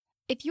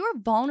If you're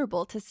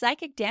vulnerable to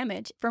psychic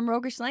damage from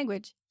roguish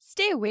language,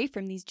 stay away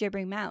from these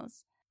gibbering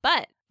mouths.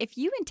 But if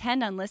you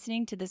intend on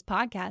listening to this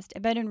podcast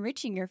about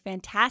enriching your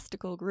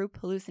fantastical group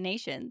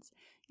hallucinations,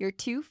 you're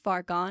too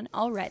far gone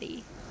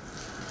already.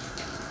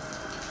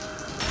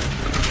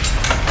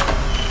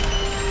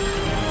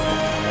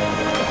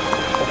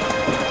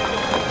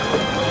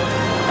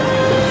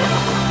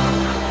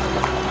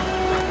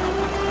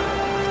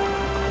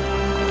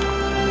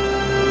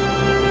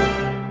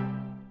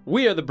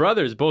 We are the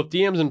brothers, both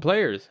DMs and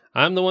players.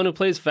 I'm the one who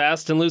plays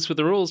fast and loose with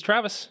the rules,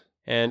 Travis.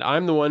 And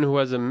I'm the one who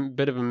has a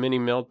bit of a mini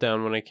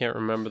meltdown when I can't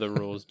remember the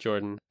rules,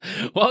 Jordan.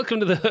 Welcome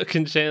to the Hook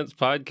and Chance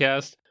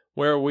podcast,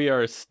 where we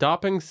are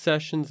stopping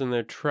sessions in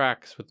their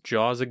tracks with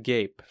jaws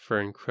agape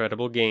for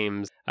incredible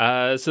games.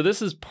 So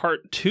this is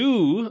part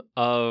 2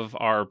 of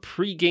our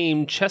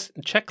pre-game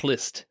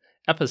checklist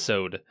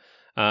episode.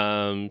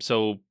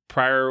 So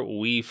prior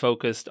we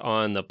focused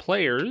on the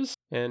players.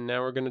 And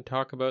now we're going to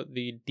talk about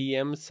the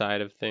DM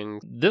side of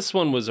things. This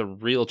one was a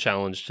real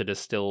challenge to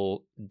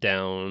distill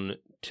down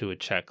to a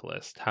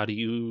checklist. How do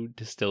you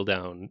distill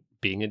down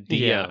being a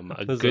DM,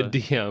 a good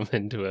DM,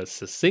 into a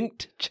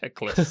succinct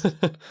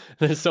checklist?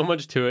 There's so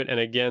much to it. And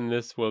again,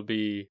 this will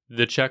be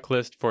the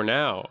checklist for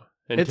now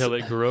until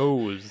it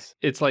grows.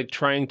 It's like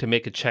trying to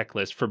make a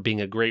checklist for being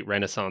a great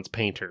Renaissance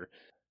painter.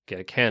 Get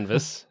a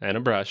canvas and a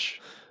brush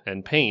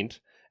and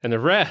paint and the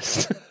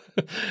rest.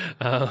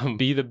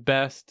 Be the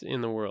best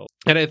in the world.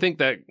 And I think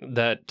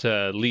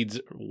that leads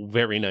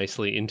very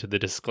nicely into the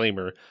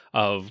disclaimer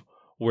of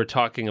we're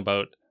talking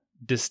about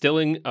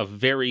distilling a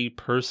very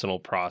personal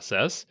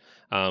process,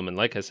 and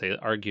like I say,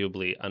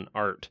 arguably an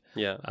art,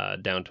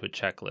 down to a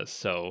checklist.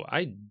 So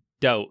I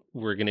doubt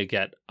we're going to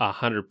get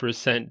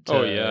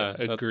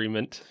 100%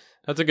 agreement.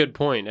 That's a good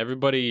point.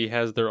 Everybody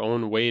has their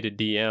own way to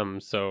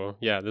DM. So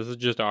yeah, this is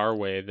just our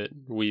way that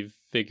we've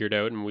figured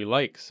out and we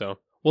like, so...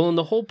 Well, and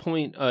the whole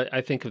point, I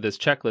think, of this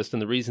checklist,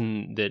 and the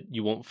reason that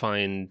you won't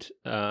find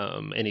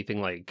anything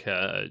like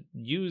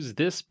use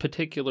this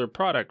particular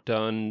product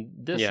on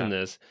this and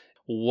this,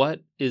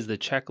 what is the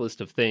checklist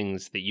of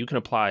things that you can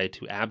apply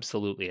to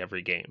absolutely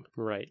every game?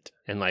 Right.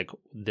 And like,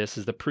 this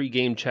is the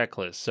pre-game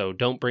checklist, so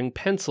don't bring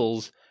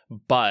pencils,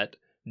 but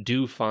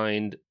do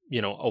find,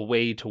 a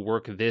way to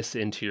work this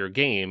into your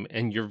game,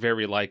 and you're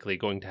very likely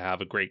going to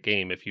have a great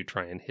game if you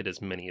try and hit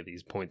as many of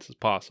these points as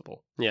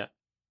possible. Yeah.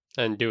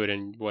 And do it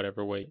in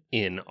whatever way.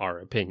 In our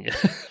opinion.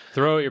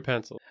 Throw out your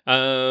pencil.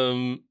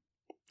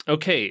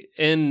 Okay,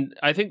 and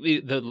I think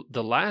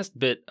the last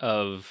bit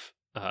of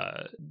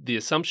the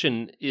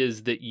assumption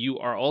is that you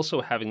are also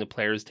having the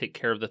players take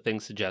care of the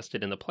things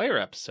suggested in the player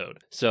episode.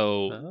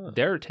 So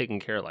they're taking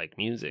care like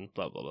music,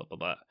 blah, blah, blah, blah,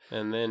 blah.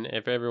 And then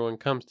if everyone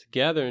comes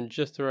together in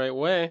just the right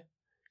way,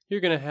 you're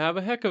going to have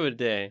a heck of a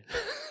day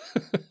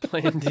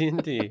playing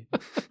D&D.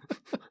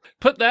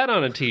 Put that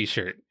on a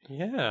t-shirt.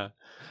 Yeah.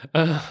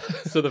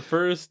 So the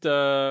first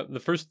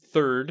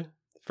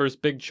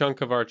big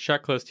chunk of our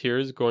checklist here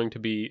is going to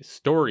be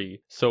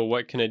story. So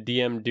what can a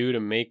DM do to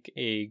make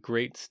a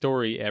great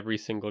story every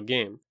single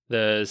game?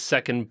 The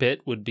second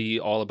bit would be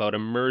all about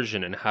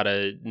immersion and how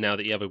to, now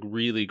that you have a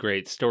really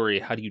great story,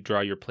 how do you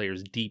draw your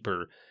players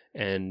deeper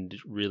and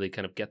really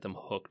kind of get them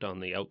hooked on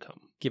the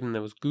outcome? Give them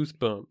those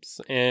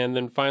goosebumps. And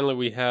then finally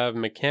we have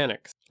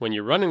mechanics. When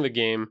you're running the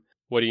game,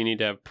 what do you need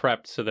to have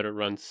prepped so that it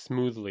runs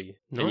smoothly?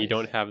 Nice. And you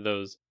don't have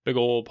those big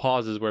old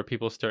pauses where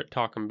people start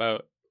talking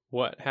about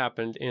what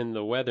happened in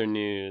the weather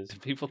news. Do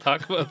people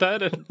talk about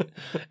that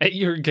at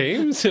your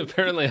games?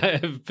 Apparently I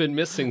have been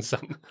missing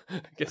some.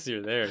 I guess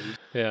you're there.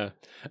 Yeah.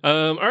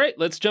 All right,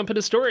 let's jump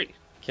into story.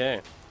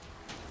 Okay.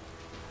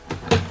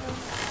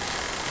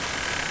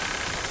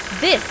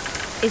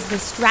 This is the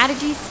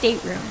strategy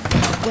stateroom,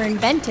 where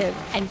inventive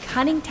and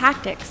cunning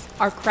tactics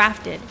are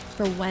crafted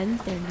for when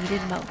they're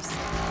needed most.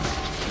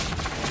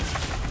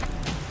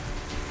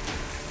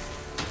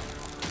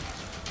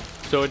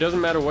 So it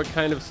doesn't matter what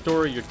kind of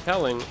story you're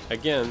telling,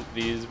 again,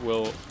 these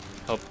will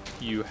help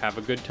you have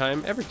a good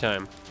time every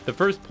time. The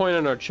first point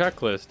on our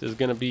checklist is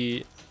going to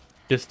be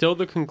distill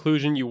the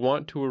conclusion you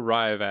want to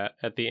arrive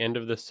at the end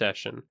of the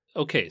session.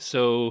 Okay,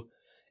 so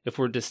if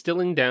we're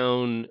distilling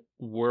down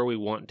where we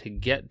want to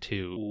get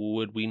to,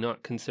 would we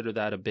not consider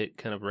that a bit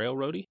kind of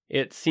railroady?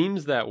 It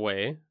seems that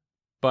way,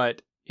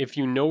 but if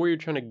you know where you're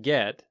trying to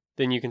get,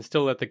 then you can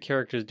still let the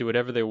characters do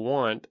whatever they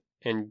want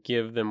and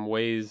give them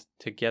ways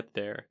to get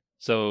there.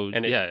 So,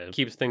 and it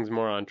keeps things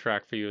more on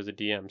track for you as a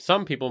DM.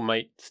 Some people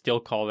might still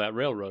call that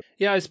railroad.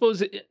 Yeah, I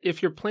suppose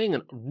if you're playing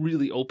a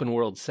really open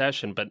world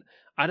session, but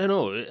I don't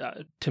know,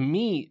 to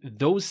me,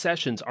 those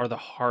sessions are the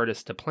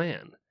hardest to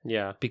plan.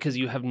 Yeah. Because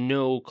you have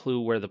no clue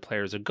where the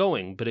players are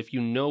going. But if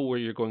you know where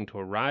you're going to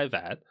arrive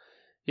at,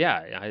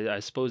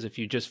 I suppose if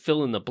you just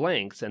fill in the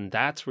blanks, and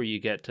that's where you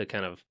get to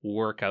kind of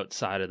work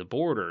outside of the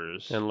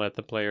borders. And let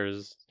the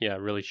players,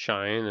 really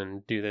shine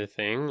and do their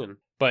thing.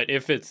 But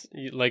if it's,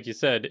 like you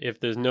said, if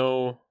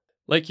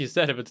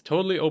it's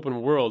totally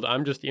open world,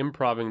 I'm just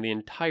improvising the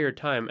entire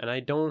time, and I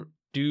don't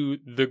do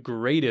the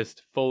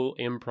greatest full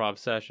improv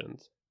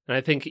sessions. And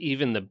I think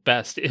even the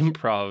best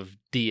improv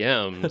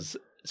DMs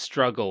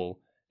struggle,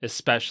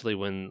 especially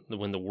when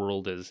the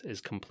world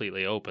is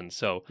completely open.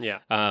 So Yeah.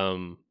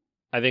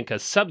 I think a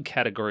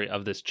subcategory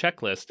of this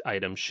checklist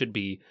item should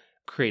be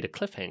create a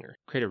cliffhanger.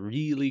 Create a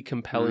really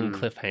compelling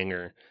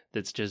cliffhanger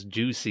that's just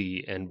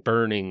juicy and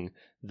burning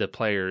the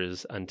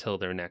players until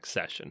their next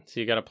session. So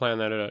you got to plan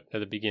that at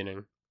the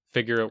beginning.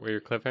 Figure out where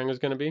your cliffhanger is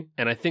going to be.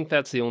 And I think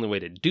that's the only way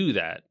to do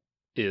that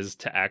is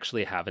to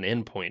actually have an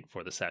endpoint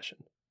for the session.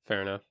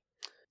 Fair enough.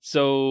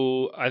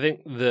 So I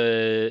think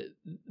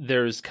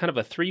there's kind of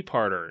a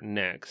three-parter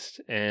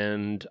next,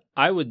 and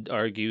I would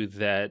argue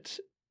that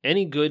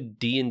any good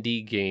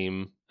D&D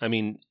game, I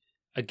mean,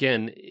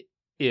 again,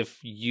 if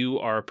you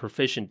are a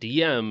proficient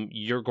DM,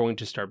 you're going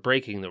to start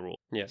breaking the rule.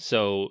 Yeah.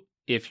 So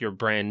if you're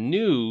brand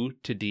new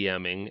to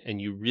DMing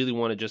and you really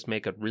want to just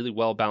make a really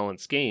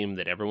well-balanced game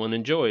that everyone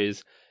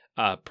enjoys,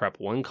 prep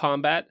one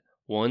combat,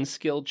 one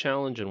skill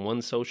challenge, and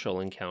one social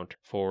encounter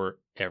for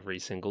every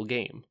single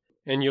game.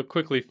 And you'll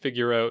quickly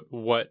figure out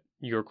what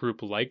your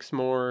group likes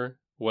more,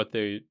 what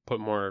they put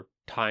more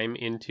time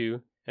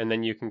into, and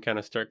then you can kind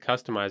of start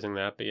customizing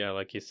that. But yeah,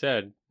 like you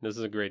said, this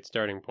is a great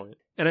starting point.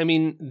 And I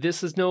mean,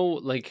 this is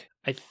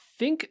I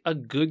think a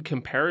good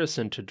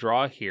comparison to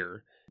draw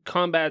here.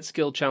 Combat,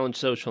 skill challenge,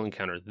 social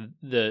encounter.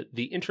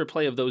 The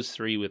interplay of those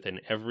three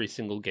within every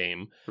single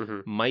game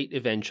might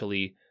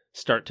eventually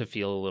start to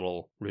feel a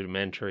little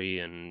rudimentary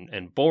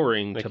and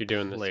boring like to you're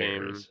doing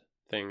players. The same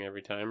thing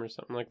every time or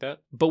something like that.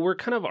 But we're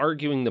kind of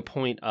arguing the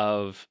point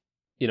of,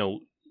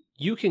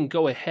 you can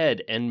go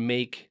ahead and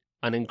make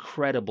an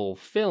incredible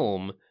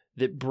film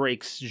that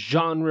breaks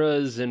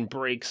genres and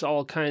breaks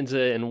all kinds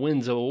of and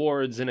wins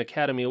awards and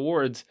Academy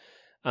Awards.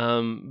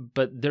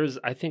 But there's,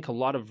 I think, a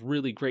lot of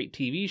really great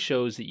TV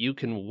shows that you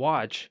can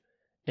watch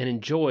and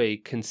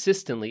enjoy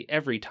consistently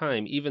every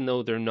time, even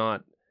though they're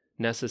not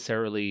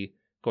necessarily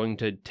going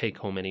to take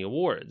home any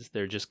awards.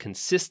 They're just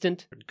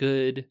consistent,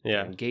 good,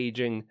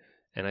 engaging.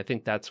 And I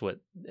think that's what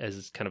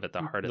is kind of at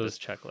the heart of this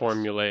checklist.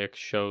 Formulaic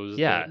shows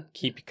that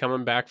keep you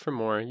coming back for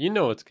more. You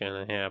know what's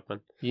going to happen.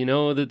 You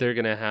know that they're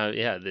going to have,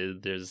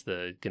 there's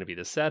going to be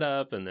the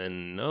setup, and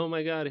then, oh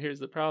my God, here's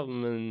the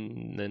problem,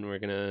 and then we're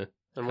going to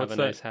have a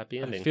nice happy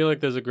ending. I feel like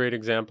there's a great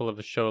example of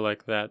a show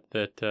like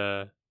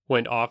that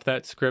went off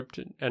that script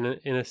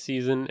in a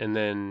season, and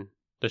then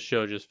the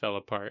show just fell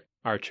apart.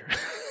 Archer.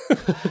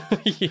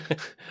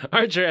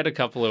 Archer had a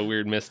couple of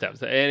weird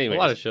missteps. Anyways, a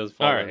lot of shows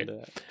fall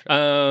into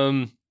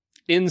that.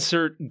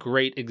 Insert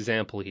great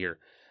example here.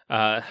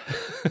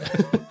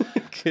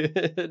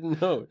 Good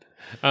note.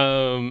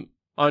 On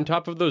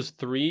top of those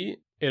three,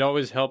 it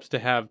always helps to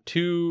have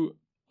two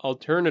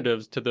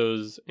alternatives to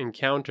those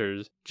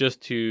encounters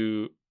just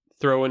to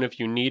throw in if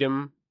you need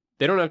them.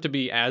 They don't have to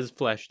be as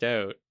fleshed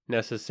out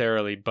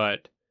necessarily,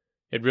 but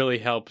it really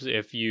helps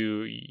if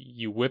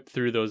you whip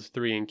through those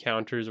three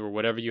encounters or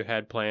whatever you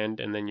had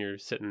planned, and then you're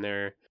sitting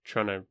there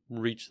trying to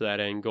reach that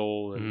end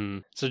goal.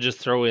 And So just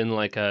throw in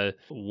like a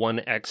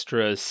one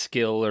extra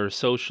skill or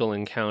social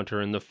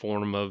encounter in the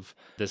form of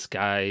this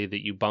guy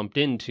that you bumped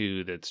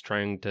into that's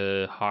trying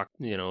to hawk,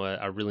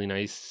 a really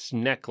nice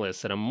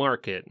necklace at a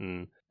market.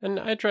 And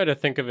I try to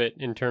think of it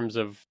in terms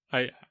of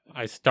I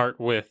start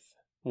with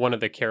one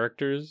of the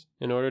characters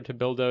in order to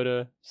build out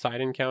a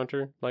side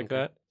encounter like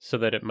that, so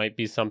that it might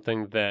be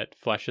something that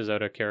fleshes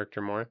out a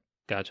character more.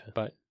 Gotcha.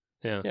 But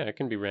yeah, it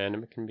can be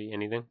random. It can be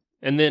anything.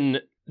 And then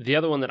the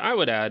other one that I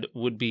would add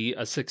would be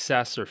a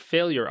success or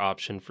failure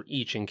option for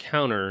each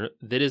encounter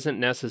that isn't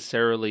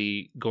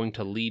necessarily going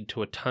to lead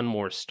to a ton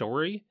more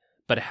story,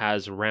 but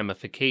has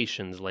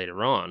ramifications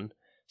later on.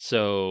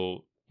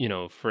 So,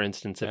 for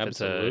instance, if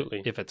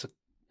it's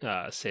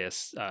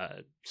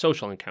a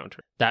social encounter,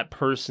 that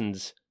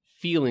person's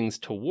feelings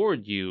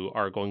toward you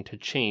are going to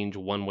change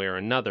one way or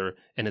another,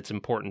 and it's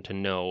important to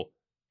know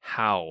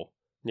how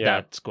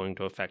that's going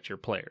to affect your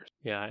players.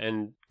 Yeah,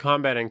 and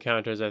combat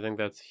encounters, I think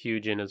that's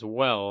huge in as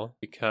well,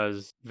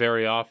 because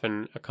very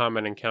often a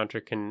combat encounter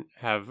can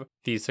have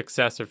the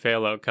success or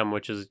fail outcome,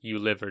 which is you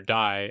live or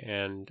die,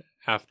 and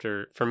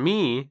after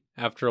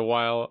a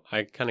while,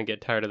 I kind of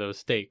get tired of those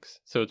stakes.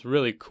 So it's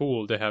really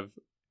cool to have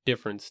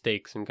different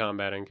stakes in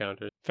combat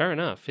encounters. Fair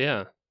enough,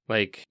 yeah.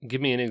 Like,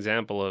 give me an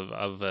example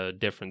of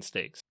different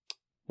stakes.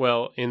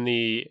 Well, in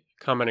the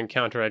combat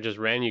encounter I just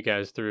ran you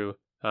guys through,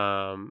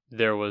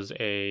 there was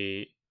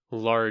a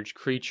large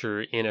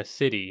creature in a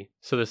city.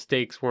 So the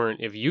stakes weren't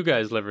if you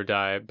guys live or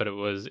die, but it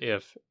was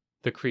if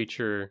the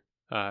creature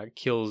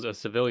kills a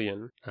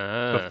civilian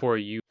before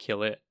you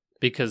kill it.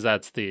 Because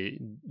that's the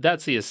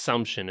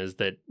assumption, is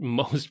that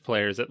most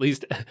players, at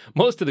least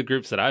most of the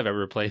groups that I've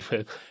ever played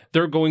with,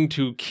 they're going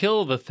to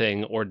kill the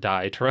thing or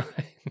die trying.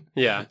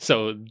 Yeah.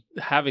 So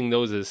having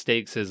those as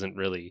stakes isn't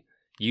really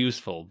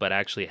useful, but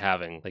actually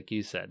having, like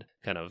you said,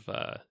 kind of...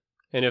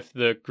 And if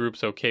the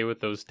group's okay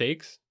with those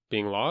stakes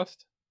being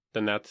lost,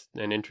 then that's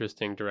an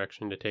interesting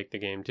direction to take the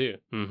game too.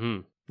 Mm-hmm.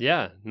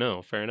 Yeah,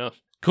 no, fair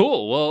enough.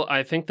 Cool. Well,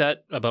 I think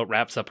that about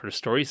wraps up her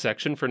story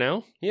section for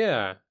now.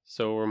 Yeah.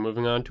 So we're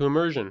moving on to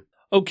immersion.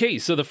 Okay,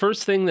 so the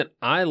first thing that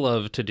I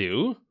love to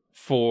do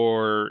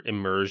for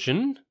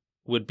immersion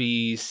would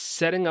be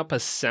setting up a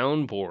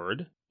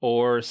soundboard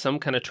or some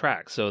kind of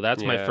track. So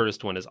that's my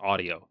first one is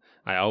audio.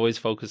 I always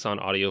focus on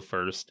audio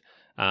first.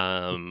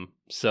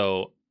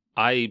 So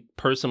I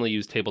personally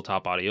use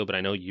Tabletop Audio, but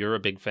I know you're a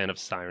big fan of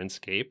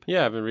Sirenscape.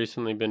 Yeah, I've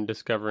recently been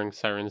discovering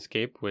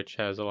Sirenscape, which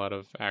has a lot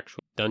of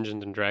actual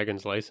Dungeons &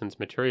 Dragons licensed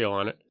material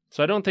on it.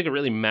 So I don't think it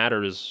really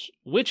matters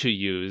which you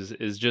use,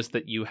 is just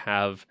that you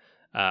have...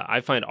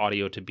 I find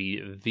audio to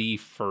be the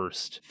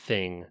first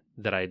thing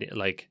that I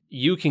like.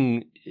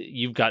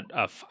 You've got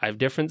 5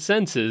 different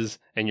senses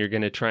and you're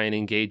going to try and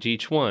engage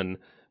each one,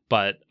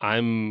 but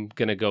I'm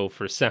going to go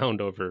for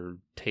sound over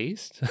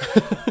taste.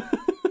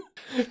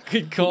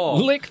 Good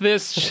call. Lick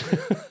this.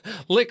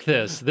 Lick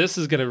this. This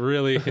is going to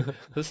really,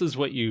 this is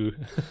what you...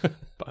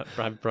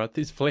 I've brought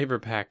these flavor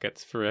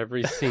packets for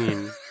every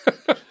scene.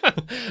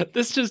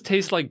 This just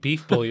tastes like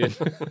beef bouillon.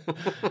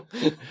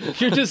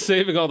 You're just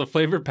saving all the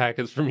flavor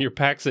packets from your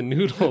packs of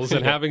noodles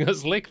and having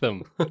us lick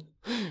them.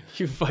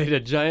 You fight a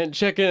giant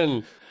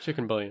chicken.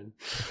 Chicken bouillon.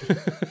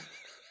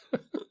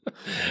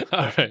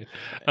 All right.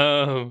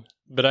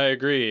 But I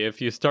agree. If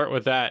you start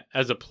with that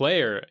as a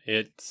player,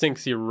 it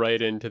sinks you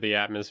right into the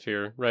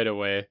atmosphere right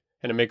away.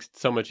 And it makes it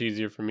so much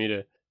easier for me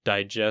to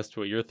digest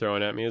what you're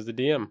throwing at me as the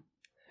DM.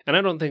 And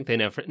I don't think they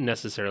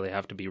necessarily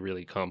have to be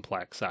really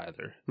complex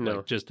either. No.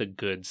 Like just a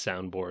good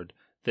soundboard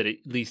that at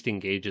least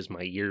engages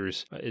my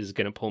ears is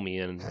going to pull me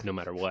in no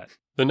matter what.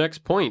 The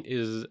next point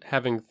is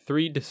having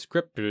 3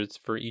 descriptors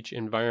for each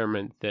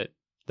environment that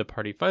the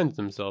party finds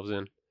themselves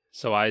in.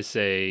 So I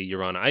say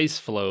you're on ice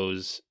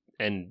floes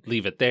and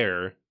leave it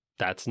there.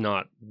 That's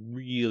not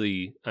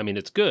really, I mean,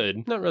 it's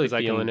good. Not really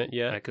feeling it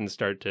yet. I can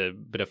start to,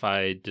 but if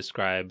I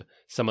describe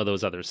some of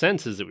those other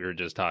senses that we were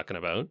just talking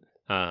about,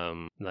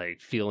 like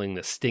feeling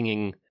the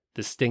stinging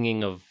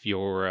of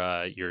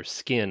your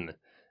skin.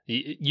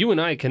 You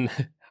and I can,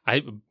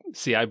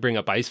 I bring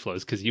up ice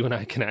flows because you and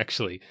I can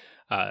actually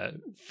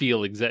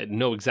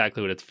know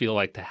exactly what it feels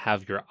like to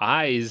have your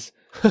eyes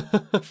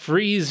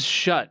freeze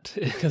shut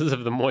because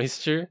of the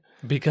moisture.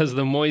 Because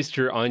the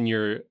moisture on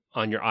your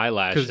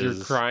eyelashes. Because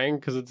you're crying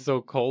because it's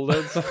so cold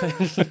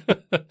outside.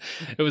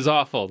 It was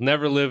awful.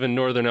 Never live in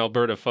northern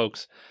Alberta,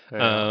 folks.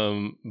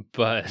 Yeah.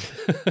 But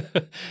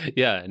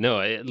yeah, no,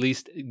 at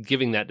least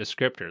giving that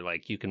descriptor,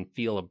 like you can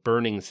feel a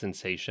burning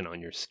sensation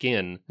on your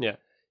skin. Yeah.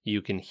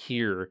 You can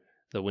hear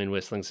the wind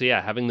whistling. So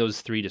yeah, having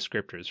those 3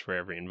 descriptors for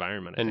every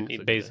environment. I think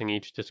and basing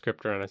each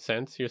descriptor on a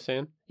sense, you're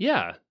saying?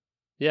 Yeah.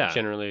 Yeah.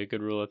 Generally a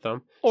good rule of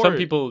thumb. Or, some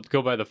people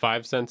go by the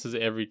 5 senses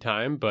every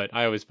time, but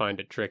I always find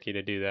it tricky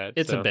to do that.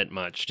 It's a bit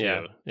much,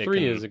 too. Yeah,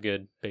 3 is a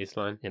good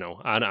baseline. You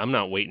know, I'm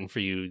not waiting for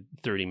you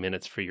 30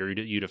 minutes for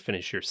you to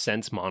finish your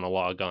sense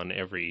monologue on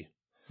every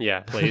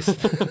place.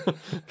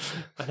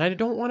 And I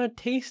don't want to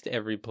taste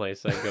every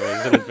place I go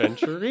as an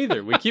adventurer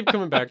either. We keep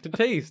coming back to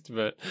taste,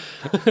 but...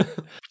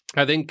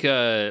 I think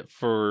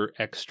for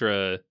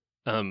extra...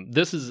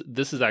 this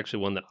is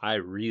actually one that I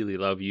really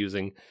love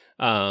using.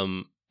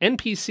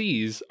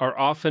 NPCs are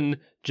often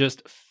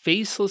just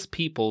faceless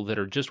people that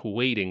are just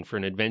waiting for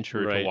an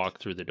adventurer to walk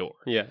through the door.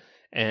 Yeah.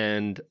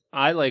 And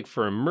I like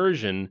for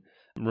immersion,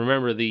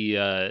 remember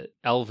the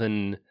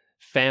elven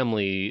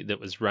family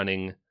that was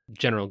running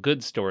General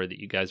Goods store that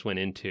you guys went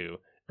into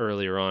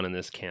earlier on in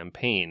this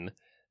campaign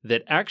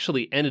that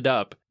actually ended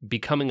up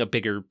becoming a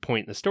bigger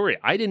point in the story.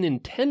 I didn't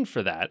intend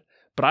for that,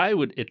 but I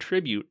would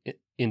attribute it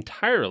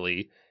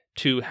entirely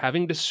to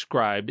having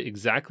described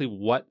exactly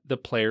what the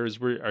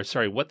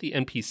what the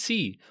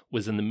NPC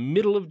was in the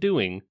middle of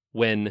doing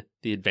when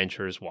the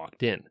adventurers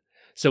walked in.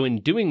 So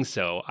in doing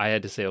so, I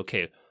had to say,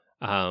 okay,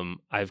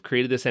 I've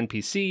created this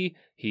NPC.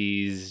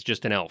 He's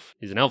just an elf.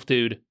 He's an elf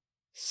dude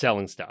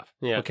selling stuff.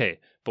 Yeah. Okay,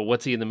 but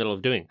what's he in the middle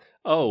of doing?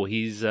 Oh,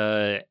 he's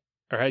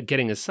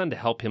getting his son to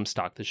help him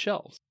stock the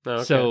shelves. Oh,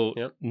 okay. So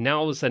now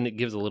all of a sudden it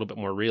gives a little bit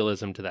more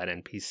realism to that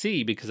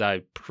NPC because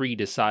I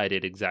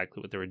pre-decided exactly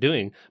what they were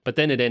doing. But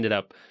then it ended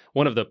up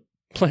one of the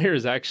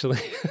players actually...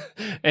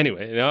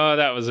 Anyway, no,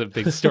 that was a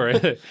big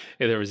story.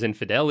 There was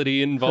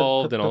infidelity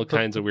involved and all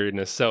kinds of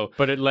weirdness. So,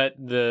 but it let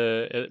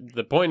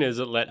the point is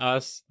it let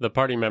us, the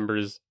party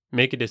members,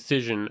 make a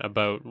decision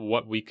about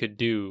what we could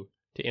do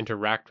to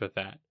interact with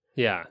that.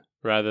 Yeah.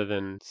 Rather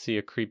than see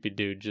a creepy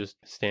dude just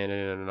standing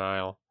in an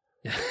aisle.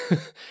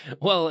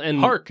 Well, and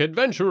hark,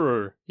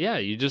 adventurer. Yeah,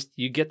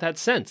 you get that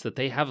sense that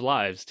they have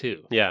lives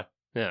too. Yeah.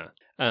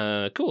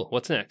 Cool.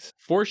 What's next?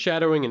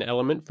 Foreshadowing an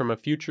element from a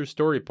future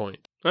story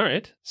point. All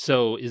right.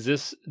 So is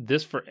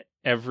this for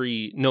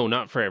every? No,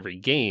 not for every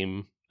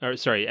game. Or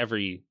sorry,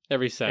 every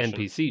session.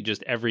 NPC.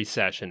 Just every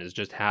session is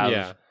just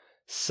have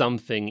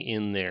something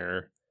in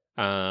there.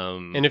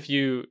 And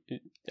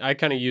I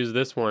kind of use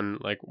this one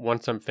like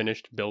once I'm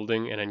finished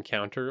building an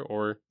encounter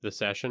or the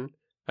session.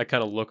 I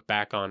kind of look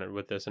back on it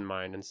with this in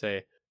mind and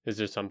say, is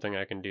there something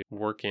I can do?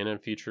 Work in a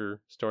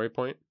future story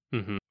point?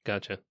 Mm-hmm.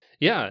 Gotcha.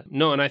 Yeah.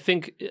 No, and I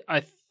think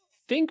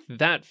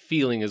that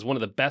feeling is one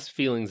of the best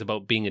feelings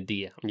about being a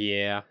DM.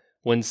 Yeah.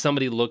 When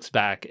somebody looks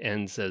back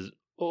and says,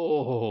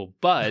 oh,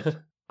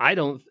 but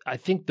I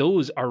think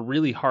those are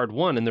really hard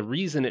won. And the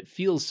reason it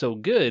feels so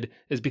good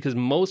is because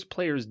most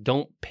players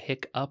don't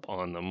pick up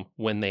on them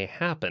when they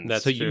happen.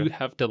 That's so true. you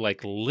have to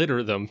like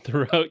litter them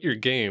throughout your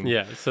game.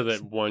 Yeah, so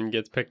that one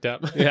gets picked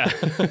up. Yeah.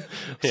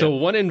 So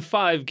 1 in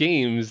 5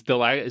 games,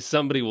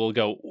 somebody will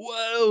go,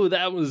 whoa,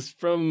 that was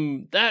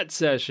from that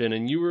session.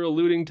 And you were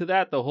alluding to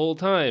that the whole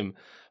time.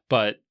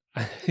 But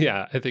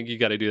yeah, I think you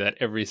got to do that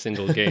every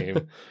single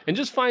game, and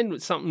just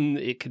find something.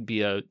 It could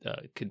be a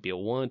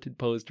wanted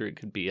poster. It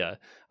could be a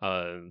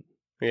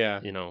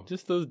Yeah, you know,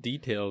 just those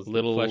details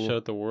little- that flesh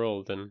out the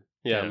world and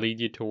Yeah. lead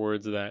you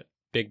towards that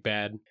big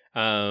bad.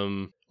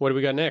 um. What do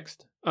we got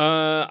next?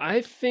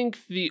 I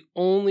think the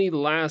only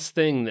last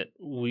thing that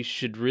we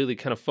should really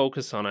kind of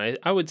focus on,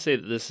 I would say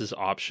that this is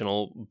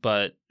optional,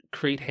 but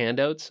create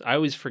handouts. I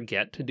always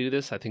forget to do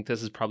this. I think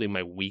this is probably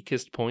my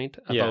weakest point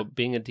about Yeah.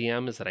 being a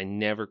DM is that I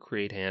never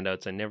create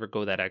handouts. I never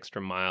go that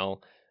extra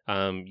mile.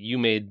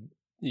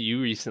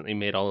 You recently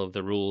made all of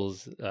the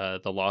rules,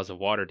 the laws of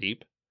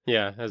Waterdeep.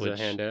 Yeah, as a Which-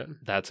 handout.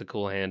 That's a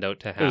cool handout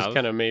to It was have.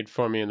 kind of made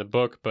for me in the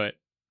book, but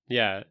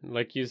yeah,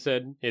 like you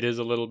said, it is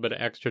a little bit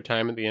of extra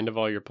time at the end of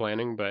all your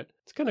planning, but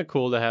it's kind of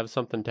cool to have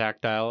something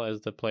tactile as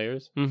the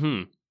players.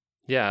 Mm-hmm.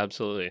 Yeah,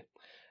 absolutely.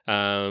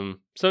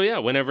 So yeah,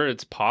 whenever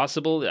it's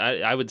possible,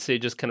 I would say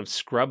just kind of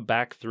scrub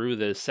back through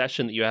the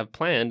session that you have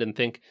planned and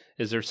think,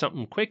 is there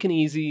something quick and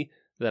easy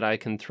that I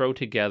can throw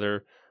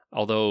together?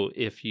 Although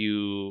if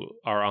you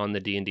are on the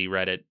D&D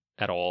Reddit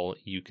at all,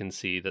 you can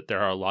see that there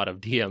are a lot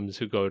of DMs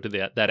who go to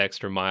that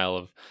extra mile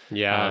of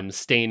Yeah.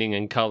 staining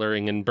and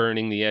coloring and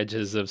burning the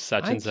edges of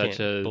such I and such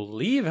can't a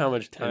believe how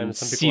much time and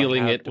some people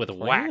sealing have it to with plan.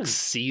 wax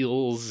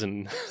seals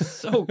and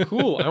So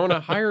cool. I want to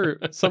hire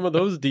some of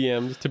those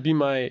DMs to be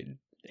my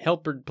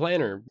helper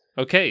planner.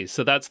 Okay,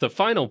 so that's the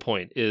final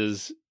point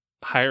is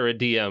hire a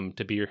DM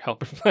to be your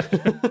helper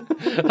planner.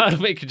 How to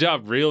make your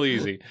job real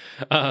easy.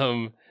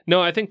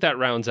 No, I think that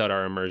rounds out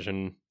our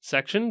immersion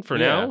section for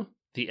Yeah. now.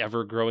 The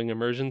ever-growing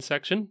immersion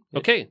section. Yeah.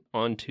 Okay,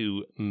 on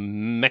to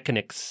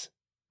mechanics.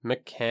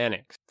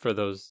 Mechanics, for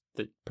those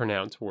that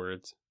pronounce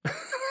words.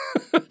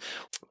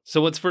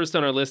 So what's first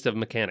on our list of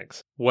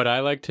mechanics? What I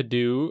like to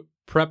do,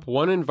 prep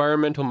one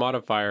environmental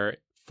modifier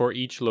for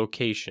each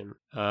location.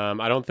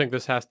 I don't think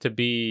this has to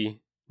be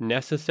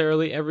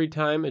necessarily every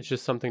time. It's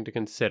just something to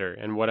consider.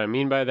 And what I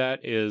mean by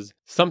that is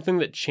something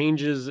that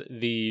changes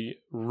the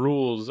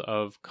rules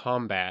of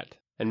combat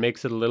and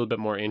makes it a little bit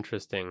more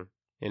interesting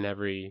in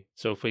every...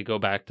 So if we go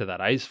back to that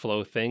ice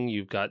flow thing,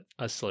 you've got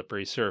a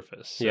slippery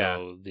surface. So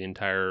Yeah. the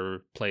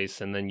entire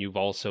place, and then you've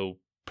also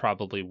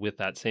probably with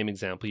that same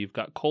example, you've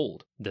got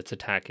cold that's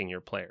attacking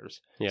your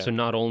players. Yeah. So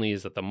not only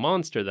is it the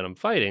monster that I'm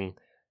fighting,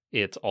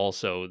 it's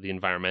also the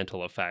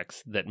environmental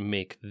effects that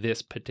make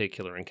this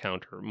particular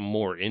encounter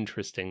more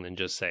interesting than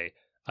just, say,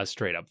 a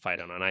straight up fight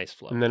on an ice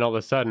floe. And then all of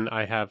a sudden,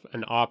 I have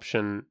an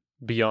option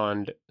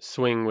beyond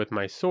swing with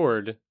my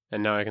sword.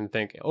 And now I can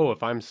think, oh,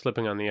 if I'm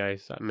slipping on the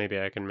ice, maybe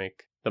I can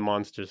make the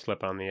monster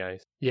slip on the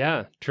ice.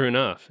 Yeah, true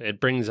enough. It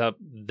brings up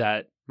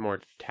that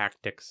More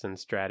tactics and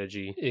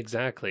strategy.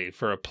 exactly.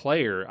 For a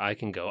player, I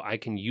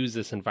can use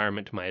this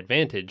environment to my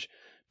advantage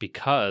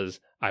because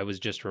I was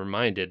just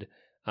reminded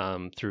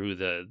through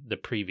the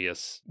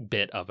previous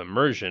bit of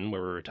immersion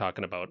where we were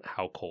talking about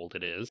how cold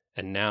it is.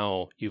 And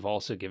now you've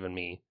also given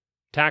me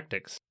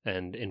tactics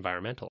and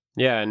environmental.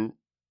 Yeah, and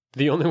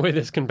the only way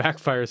this can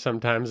backfire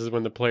sometimes is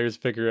when the players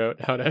figure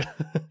out how to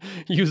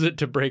use it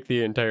to break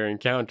the entire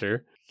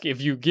encounter. If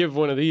you give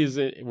one of these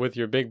with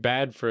your big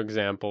bad, for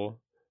example,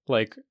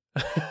 like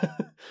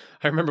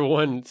I remember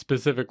one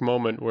specific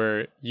moment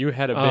where you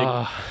had a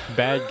big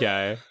bad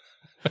guy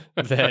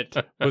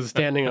that was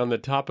standing on the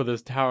top of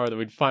this tower that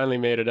we'd finally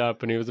made it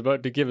up, and he was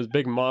about to give his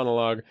big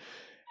monologue,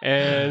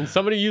 and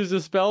somebody used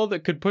a spell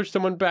that could push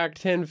someone back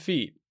 10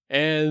 feet.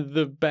 And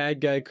the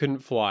bad guy couldn't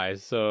fly,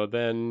 so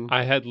then...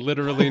 I had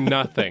literally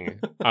nothing.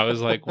 I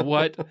was like,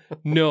 what?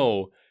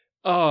 No.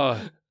 All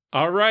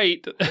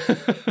right.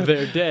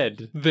 They're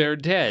dead. They're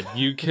dead.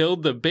 You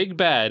killed the big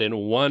bad in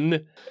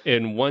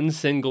one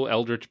single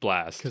Eldritch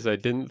Blast. Because I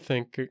didn't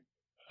think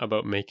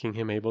about making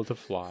him able to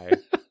fly.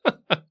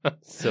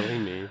 Silly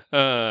me.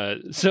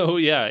 So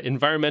yeah,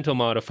 environmental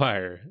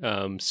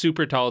modifier.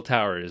 Super tall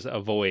towers,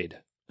 avoid.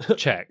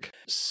 Check.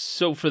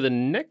 So for the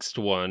next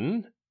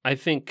one, I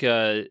think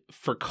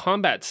for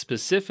combat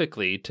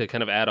specifically, to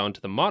kind of add on to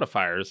the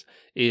modifiers,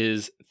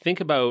 is think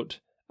about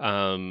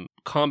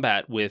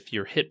combat with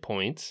your hit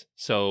points.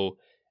 So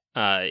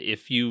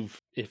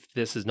if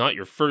this is not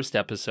your first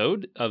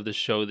episode of the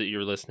show that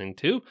you're listening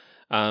to,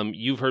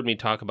 you've heard me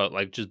talk about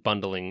like just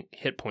bundling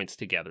hit points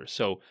together.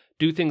 So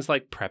do things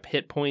like prep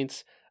hit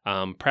points,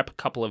 prep a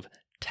couple of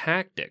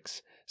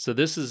tactics. So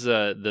this is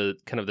the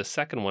kind of the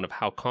second one of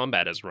how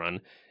combat is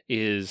run,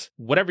 is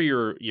whatever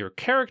your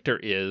character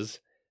is,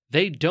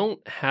 they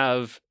don't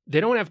have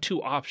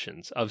two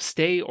options of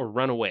stay or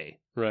run away.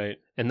 Right.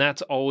 And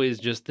that's always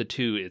just the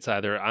two. It's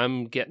either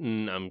I'm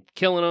killing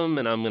them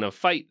and I'm going to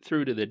fight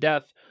through to the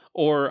death,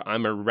 or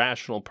I'm a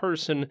rational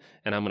person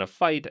and I'm going to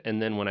fight.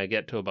 And then when I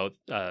get to about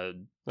a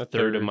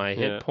third of my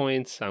hit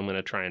points, I'm going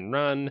to try and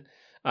run.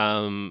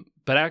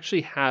 But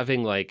actually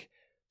having like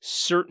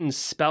certain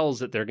spells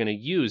that they're going to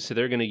use. So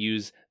they're going to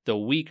use the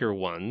weaker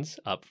ones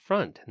up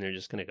front, and they're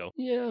just going to go,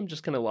 yeah, I'm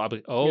just going to lob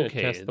it.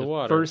 Okay, test the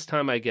water. First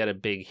time I get a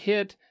big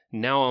hit,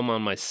 now I'm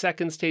on my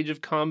second stage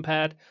of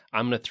combat.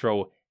 I'm going to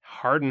throw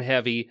hard and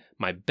heavy,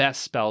 my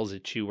best spells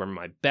at you, or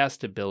my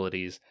best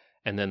abilities.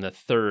 And then the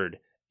third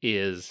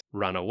is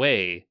run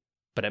away.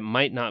 But it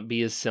might not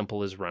be as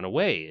simple as run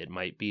away. It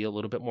might be a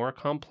little bit more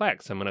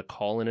complex. I'm going to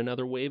call in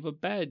another wave of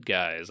bad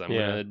guys. I'm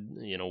going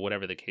to,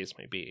 whatever the case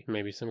may be.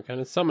 Maybe some kind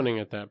of summoning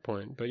at that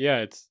point. But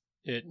yeah,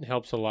 it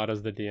helps a lot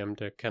as the DM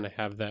to kind of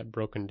have that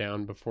broken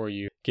down before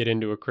you get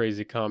into a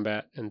crazy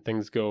combat and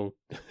things go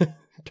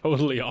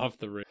totally off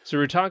the rails. So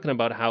we're talking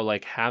about how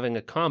like having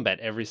a combat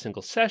every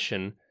single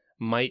session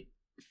might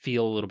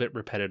feel a little bit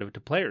repetitive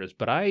to players.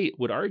 But I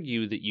would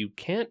argue that you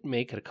can't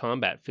make a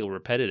combat feel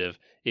repetitive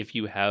if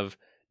you have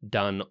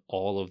done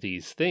all of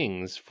these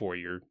things for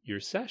your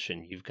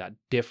session. You've got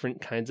different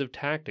kinds of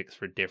tactics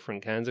for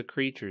different kinds of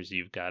creatures.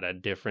 You've got a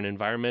different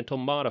environmental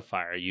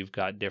modifier. You've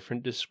got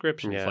different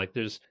descriptions. Yeah. Like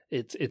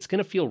it's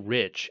going to feel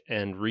rich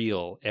and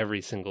real every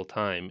single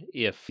time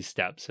if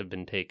steps have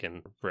been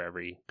taken for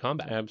every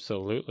combat.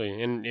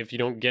 Absolutely. And if you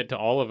don't get to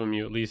all of them,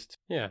 you at least,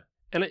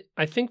 And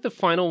I think the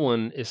final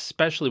one,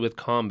 especially with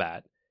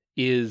combat,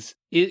 is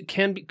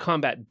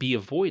combat be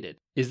avoided?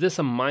 Is this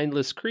a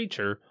mindless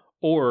creature,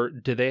 or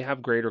do they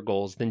have greater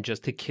goals than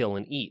just to kill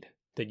and eat?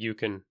 that you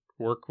can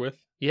work with.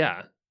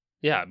 Yeah,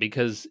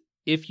 because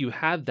if you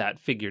have that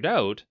figured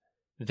out,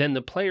 then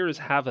the players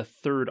have a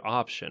third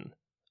option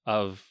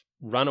of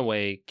run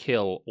away,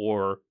 kill,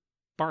 or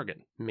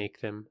bargain.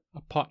 Make them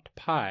a pot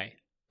pie,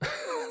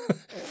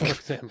 for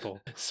example.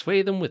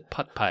 Sway them with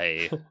pot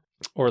pie.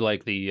 Or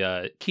like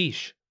the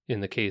quiche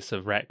in the case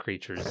of rat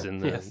creatures in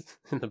the Yes,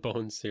 in the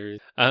Bones series.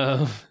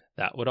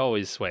 that would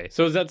always sway.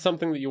 So is that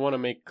something that you want to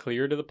make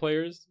clear to the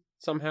players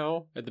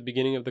somehow at the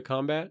beginning of the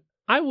combat?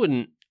 I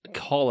wouldn't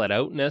call it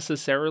out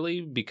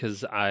necessarily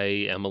because I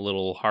am a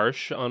little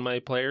harsh on my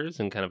players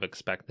and kind of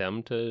expect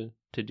them to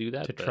do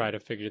that. To but try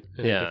to figure it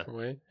in a different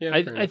way? Yeah,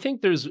 I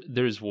think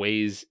there's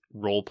ways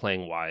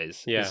role-playing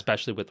wise, Yeah.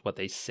 especially with what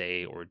they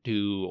say or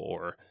do,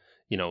 or,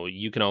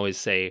 you can always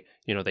say,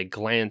 they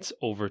glance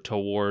over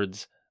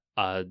towards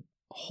a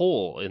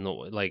hole in the,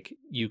 like,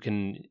 you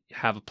can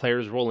have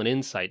players roll an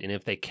insight, and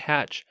if they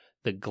catch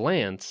the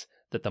glance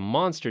that the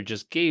monster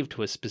just gave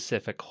to a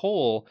specific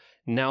hole,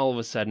 now all of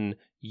a sudden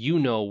you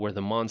know where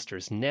the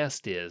monster's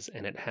nest is,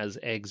 and it has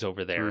eggs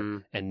over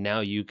there, and now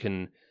you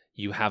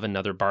have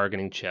another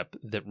bargaining chip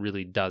that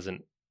really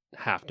doesn't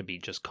have to be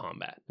just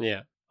combat.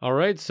 Yeah. All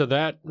right, so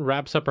that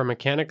wraps up our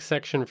mechanics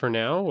section for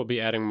now. We'll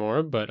be adding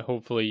more, but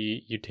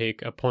hopefully you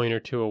take a point or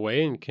two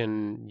away and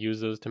can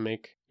use those to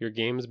make your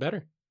games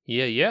better.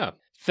 Yeah.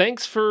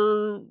 Thanks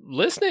for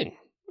listening.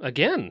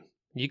 Again,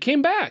 you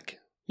came back.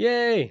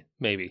 Yay!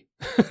 Maybe.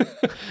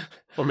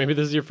 Or maybe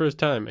this is your first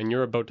time and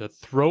you're about to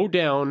throw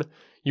down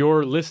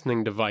your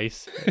listening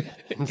device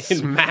and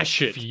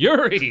smash it.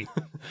 Fury!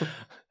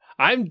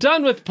 I'm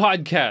done with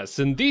podcasts,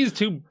 and these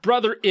two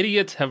brother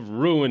idiots have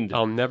ruined it.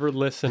 I'll never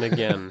listen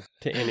again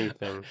to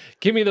anything.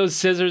 Give me those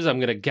scissors. I'm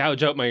going to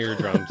gouge out my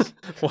eardrums.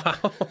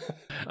 Wow.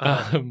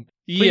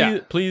 Yeah.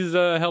 Please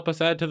help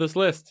us add to this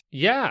list.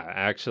 Yeah,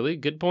 actually,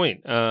 good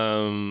point.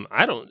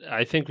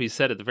 I think we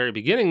said at the very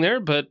beginning there,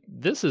 but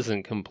this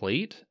isn't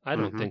complete. I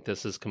don't think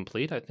this is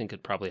complete. I think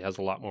it probably has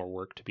a lot more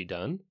work to be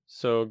done.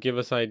 So give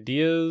us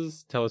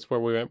ideas. Tell us where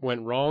we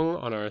went wrong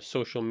on our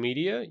social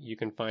media. You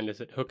can find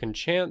us at Hook and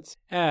Chance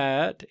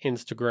at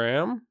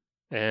Instagram.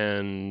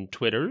 And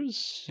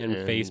Twitters. And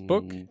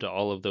Facebook. And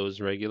all of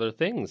those regular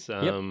things.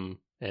 And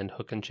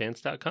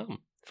hookandchance.com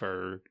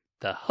for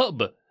the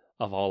hub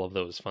of all of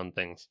those fun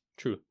things.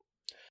 True.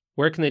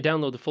 Where can they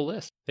download the full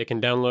list? They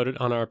can download it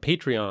on our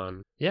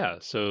Patreon. Yeah,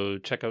 so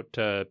check out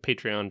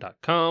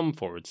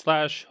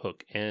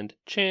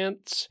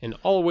patreon.com/hookandchance. And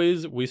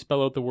always we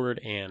spell out the word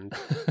and.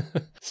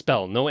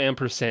 Spell, no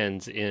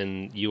ampersands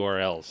in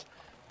URLs.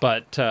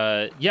 But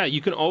yeah,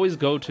 you can always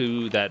go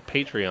to that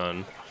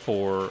Patreon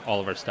for all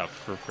of our stuff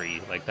for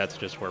free. Like, that's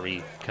just where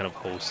we kind of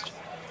host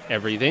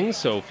everything.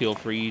 So feel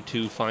free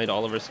to find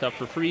all of our stuff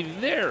for free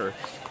there.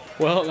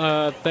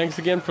 Well, thanks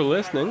again for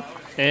listening.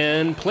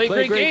 And play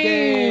great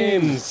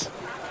games!